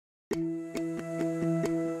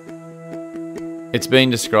It's been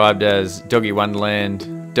described as Doggy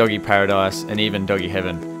Wonderland, Doggy Paradise, and even Doggy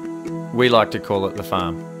Heaven. We like to call it the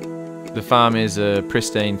farm. The farm is a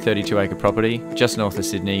pristine 32-acre property just north of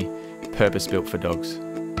Sydney, purpose-built for dogs.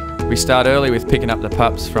 We start early with picking up the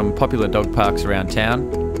pups from popular dog parks around town,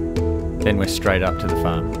 then we're straight up to the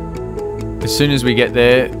farm. As soon as we get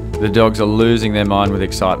there, the dogs are losing their mind with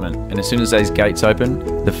excitement, and as soon as those gates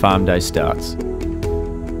open, the farm day starts.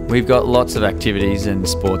 We've got lots of activities and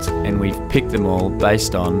sports, and we've picked them all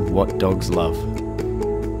based on what dogs love.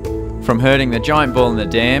 From herding the giant bull in the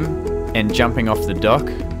dam and jumping off the dock,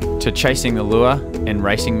 to chasing the lure and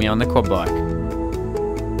racing me on the quad bike.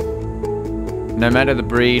 No matter the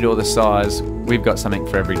breed or the size, we've got something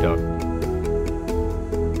for every dog.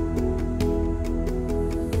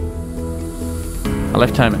 I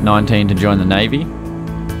left home at 19 to join the Navy.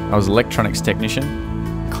 I was electronics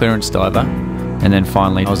technician, clearance diver, and then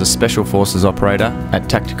finally I was a Special Forces operator at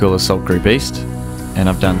Tactical Assault Group East, and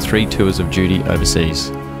I've done 3 tours of duty overseas.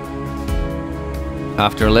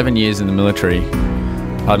 After 11 years in the military,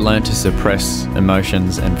 I'd learned to suppress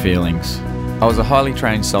emotions and feelings. I was a highly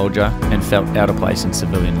trained soldier and felt out of place in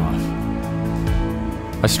civilian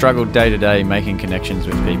life. I struggled day to day making connections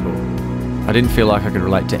with people. I didn't feel like I could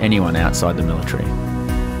relate to anyone outside the military.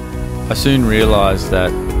 I soon realised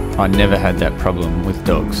that I never had that problem with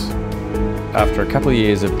dogs. After a couple of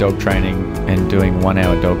years of dog training and doing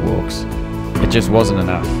 1-hour dog walks, it just wasn't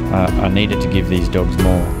enough. I needed to give these dogs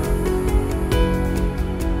more.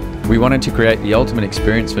 We wanted to create the ultimate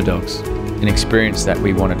experience for dogs, an experience that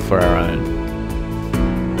we wanted for our own.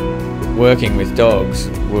 Working with dogs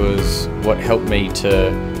was what helped me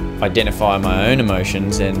to identify my own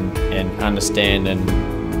emotions and understand and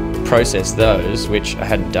process those, which I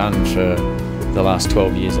hadn't done for the last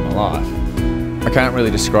 12 years of my life. I can't really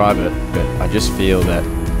describe it, but I just feel that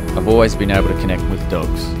I've always been able to connect with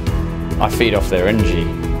dogs. I feed off their energy.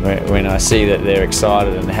 When I see that they're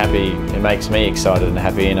excited and happy, it makes me excited and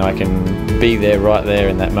happy, and I can be there right there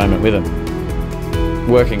in that moment with them.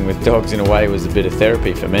 Working with dogs in a way was a bit of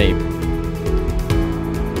therapy for me.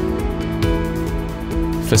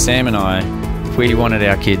 For Sam and I, we wanted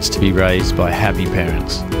our kids to be raised by happy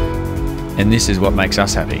parents, and this is what makes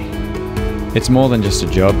us happy. It's more than just a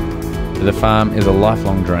job. The farm is a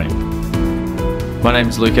lifelong dream. My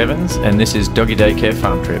name's Luke Evans, and this is Doggy Daycare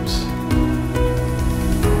Farm Trips.